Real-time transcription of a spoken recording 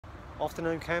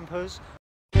Afternoon campers.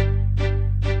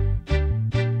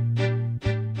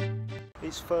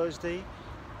 It's Thursday,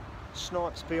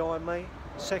 snipes behind me,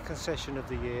 second session of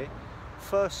the year.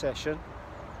 First session,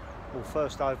 or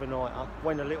first overnighter,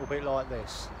 went a little bit like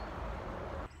this.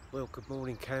 Well, good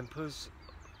morning campers.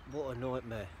 What a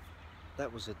nightmare.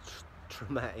 That was a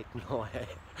traumatic night.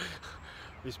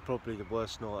 It's probably the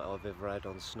worst night I've ever had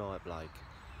on Snipe Lake.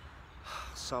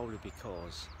 Solely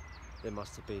because there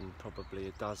must have been probably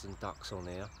a dozen ducks on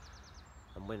here,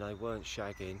 and when they weren't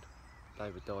shagging, they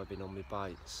were diving on my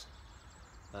baits.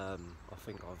 I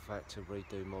think I've had to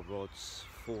redo my rods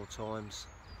 4 times.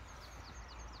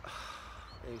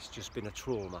 It's just been a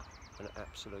trauma, an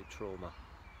absolute trauma.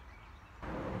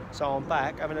 So I'm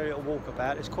back having a little walk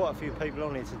about. There's quite a few people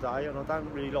on here today, and I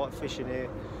don't really like fishing here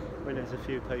when there's a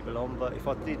few people on, but if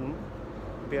I didn't,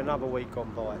 it'd be another week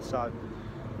gone by. So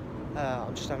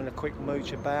I'm just having a quick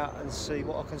mooch about and see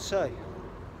what I can see.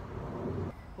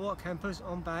 Alright campers,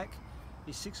 I'm back.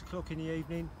 It's 6 o'clock in the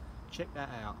evening. Check that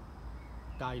out.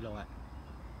 Daylight.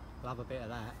 Love a bit of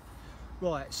that.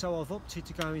 Right, so I've opted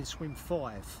to go in swim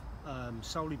 5,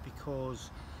 solely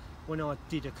because when I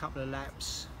did a couple of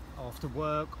laps after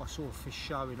work, I saw a fish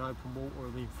show in open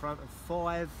water in front of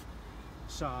 5,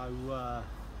 so I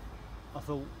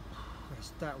thought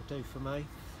that'll do for me.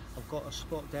 I've got a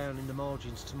spot down in the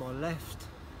margins to my left.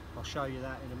 I'll show you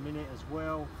that in a minute as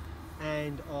well.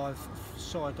 And I've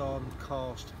sidearm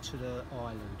cast to the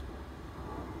island.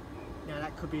 Now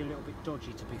that could be a little bit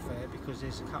dodgy, to be fair, because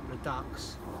there's a couple of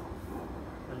ducks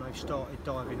and they've started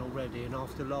diving already, and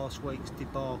after last week's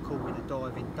debacle with the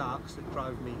diving ducks that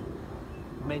drove me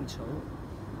mental,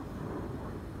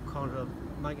 kind of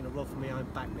making a rod for my own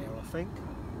back there, I think.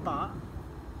 But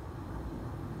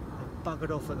they've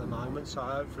buggered off at the moment, so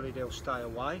hopefully they'll stay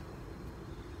away.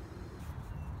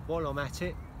 While I'm at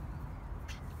it,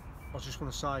 I just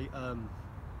want to say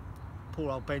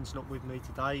poor old Ben's not with me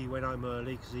today. He went home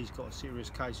early because he's got a serious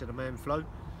case of the man flu,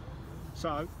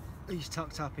 so he's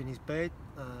tucked up in his bed,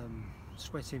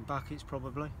 sweating buckets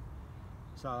probably,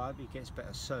 so I hope he gets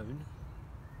better soon.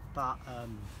 But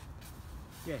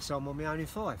yeah, so I'm on my own in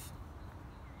 5.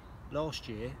 Last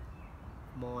year,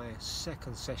 my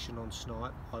second session on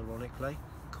Snipe, ironically,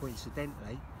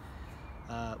 coincidentally,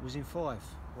 was in 5,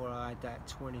 where I had that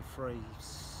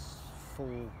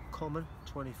 23.4 common,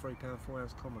 £23 4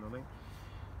 ounce common, I mean.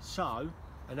 So,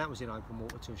 and that was in open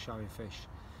water to a showing fish.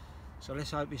 So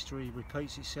let's hope history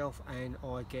repeats itself and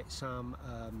I get some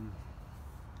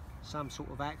sort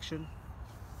of action.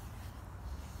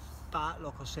 But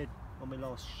like I said on my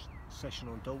last session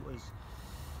on Daughters,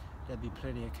 there'll be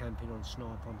plenty of camping on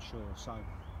Snipe, I'm sure. So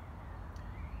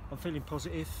I'm feeling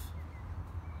positive.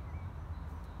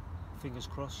 Fingers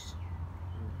crossed.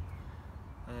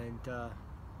 And I'll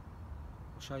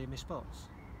show you my spots.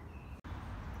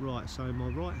 Right, so my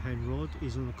right hand rod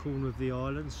is on the corner of the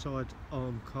island, side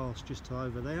arm cast just to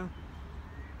over there,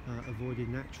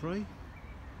 avoiding that tree.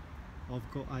 I've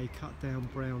got a cut down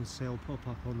brown cell pop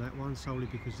up on that one, solely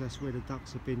because that's where the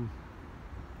ducks have been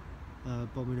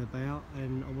bombing about,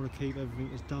 and I want to keep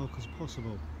everything as dark as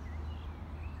possible.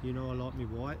 You know I like me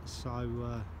white, so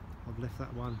I've left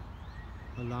that one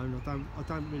alone. I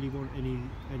don't really want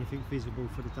anything visible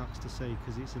for the ducks to see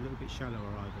because it's a little bit shallower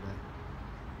over there.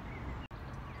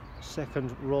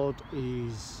 Second rod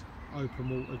is open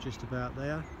water just about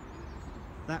there.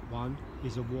 That one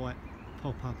is a white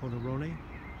pop up on a Ronnie,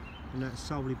 and that's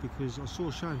solely because I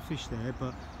saw showing fish there,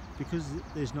 but because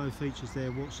there's no features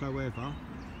there whatsoever,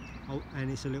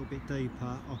 and it's a little bit deeper,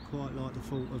 I quite like the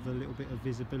thought of a little bit of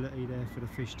visibility there for the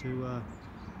fish to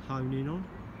hone in on.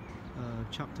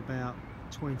 Chucked about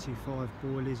 25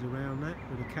 boilies around that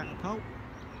with a catapult.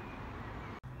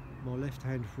 My left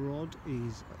hand rod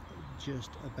is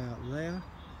just about there,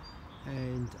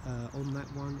 and on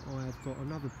that one I have got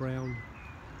another brown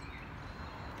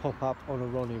pop up on a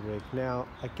Ronnie rig. Now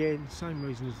again, same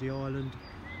reason as the island,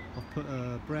 I've put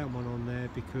a brown one on there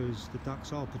because the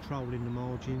ducks are patrolling the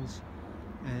margins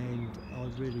and I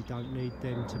really don't need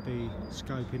them to be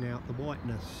scoping out the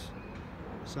whiteness,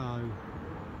 so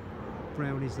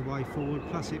brown is the way forward,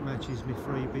 plus it matches my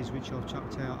freebies which I've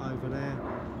chucked out over there.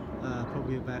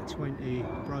 Probably about 20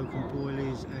 broken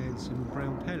boilies and some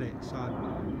brown pellets, so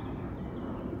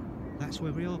that's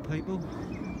where we are, people.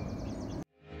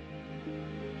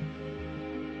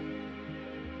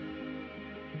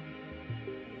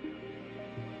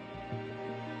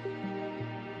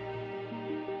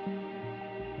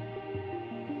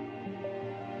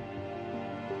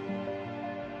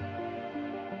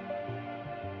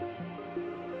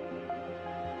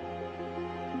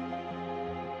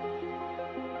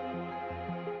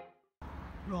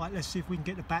 Right, let's see if we can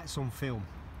get the bats on film.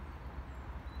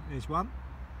 There's one.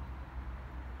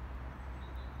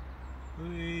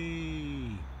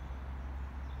 Whee!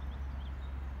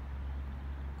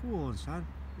 Go on, son.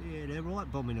 Yeah, they're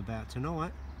right bombing about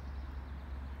tonight.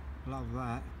 Love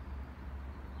that.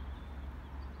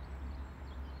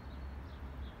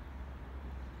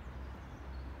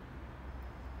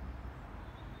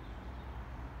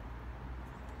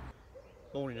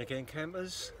 Morning again,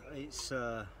 campers. It's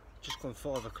just gone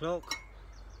 5 o'clock.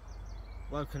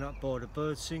 Woken up by the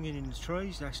birds singing in the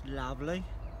trees. That's lovely.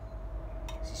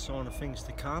 It's a sign of things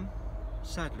to come.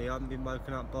 Sadly, I haven't been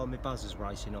woken up by my buzzers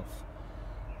racing off.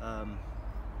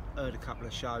 Heard a couple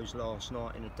of shows last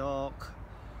night in the dark.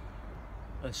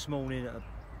 This morning at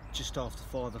just after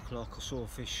 5 o'clock I saw a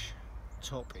fish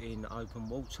top in open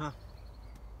water.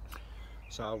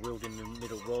 So I reeled in the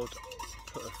middle rod,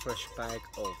 put a fresh bag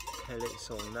of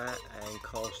pellets on that and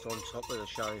cast on top with a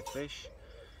showing fish.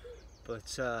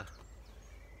 But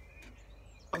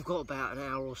I've got about an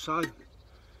hour or so.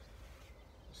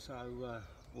 So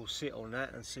we'll sit on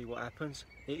that and see what happens.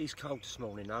 It is cold this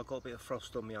morning though. I've got a bit of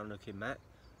frost on my unlooking mat,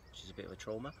 which is a bit of a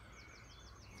trauma.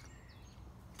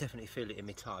 Definitely feel it in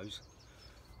my toes.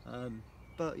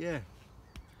 But yeah,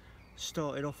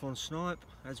 started off on snipe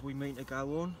as we mean to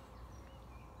go on.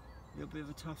 A little bit of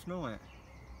a tough night.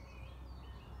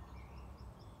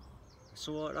 It's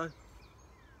alright though,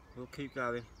 we'll keep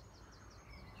going.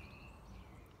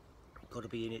 Got to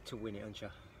be in it to win it, haven't you?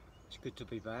 It's good to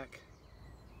be back.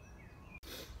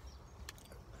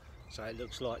 So it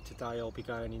looks like today I'll be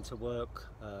going into work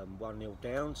 1-0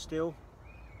 down still,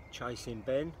 chasing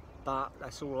Ben, but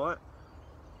that's alright.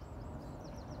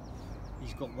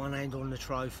 He's got one hand on the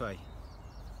trophy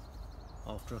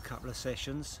after a couple of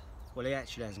sessions. Well, he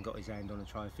actually hasn't got his hand on the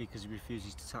trophy because he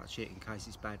refuses to touch it in case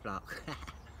it's bad luck.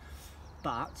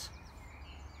 But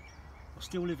I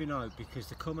still live in hope because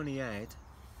the common he had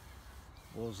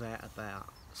was at about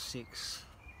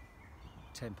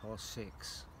 10 past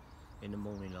 6 in the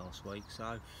morning last week,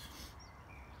 so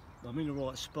I'm in the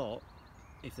right spot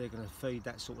if they're going to feed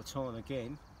that sort of time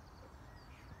again,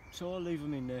 so I'll leave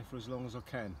them in there for as long as I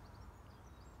can.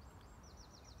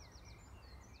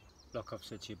 Like I've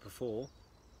said to you before,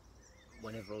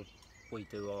 whenever we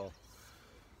do our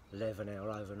 11-hour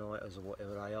overnighters or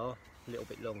whatever they are, a little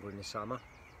bit longer in the summer,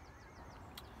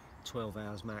 12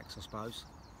 hours max I suppose,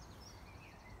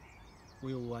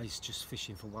 we're always just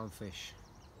fishing for one fish.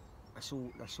 That's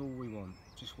all we want,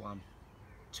 just one.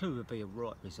 2 would be a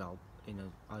right result in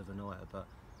an overnighter, but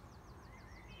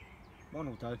 1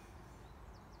 will do.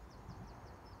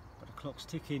 But the clock's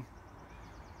ticking.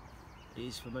 It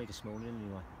is for me this morning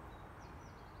anyway.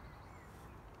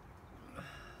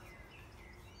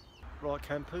 Right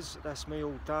campers, that's me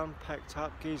all done, packed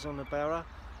up, gears on the barrow,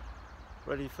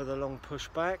 ready for the long push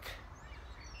back.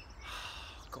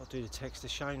 Got to do the text to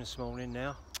Shane this morning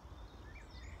now.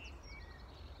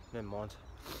 Never mind.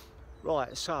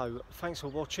 Right, so thanks for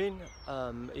watching.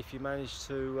 If you managed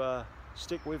to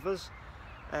stick with us,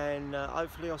 and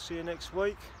hopefully I'll see you next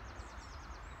week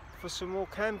for some more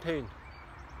camping.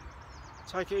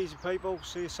 Take it easy people,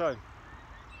 see you soon.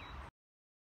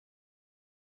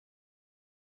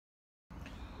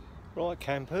 Right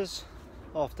campers,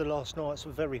 after last night's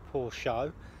very poor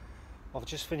show, I've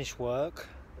just finished work,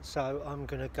 so I'm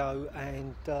going to go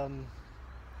and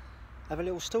have a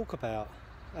little stalk about.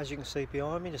 As you can see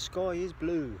behind me, the sky is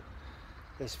blue.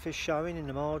 There's fish showing in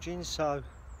the margins, so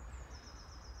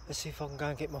let's see if I can go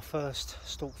and get my first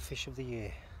stalked fish of the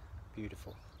year.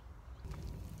 Beautiful.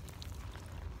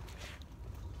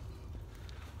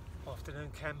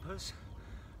 Afternoon campers,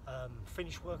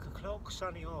 finished work o'clock,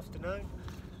 sunny afternoon.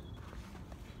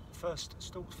 First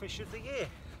stalked fish of the year.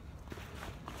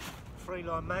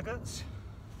 3-line maggots.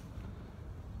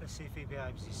 Let's see if he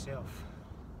behaves himself.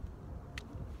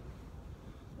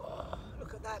 Oh,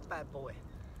 look at that bad boy.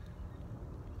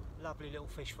 Lovely little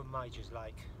fish from Majors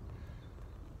Lake.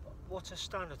 What a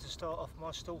stunner to start off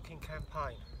my stalking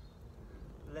campaign.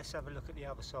 Let's have a look at the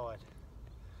other side.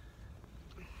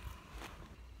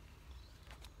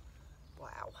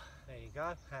 Wow, there you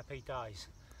go, happy days.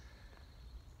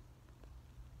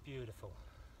 Beautiful.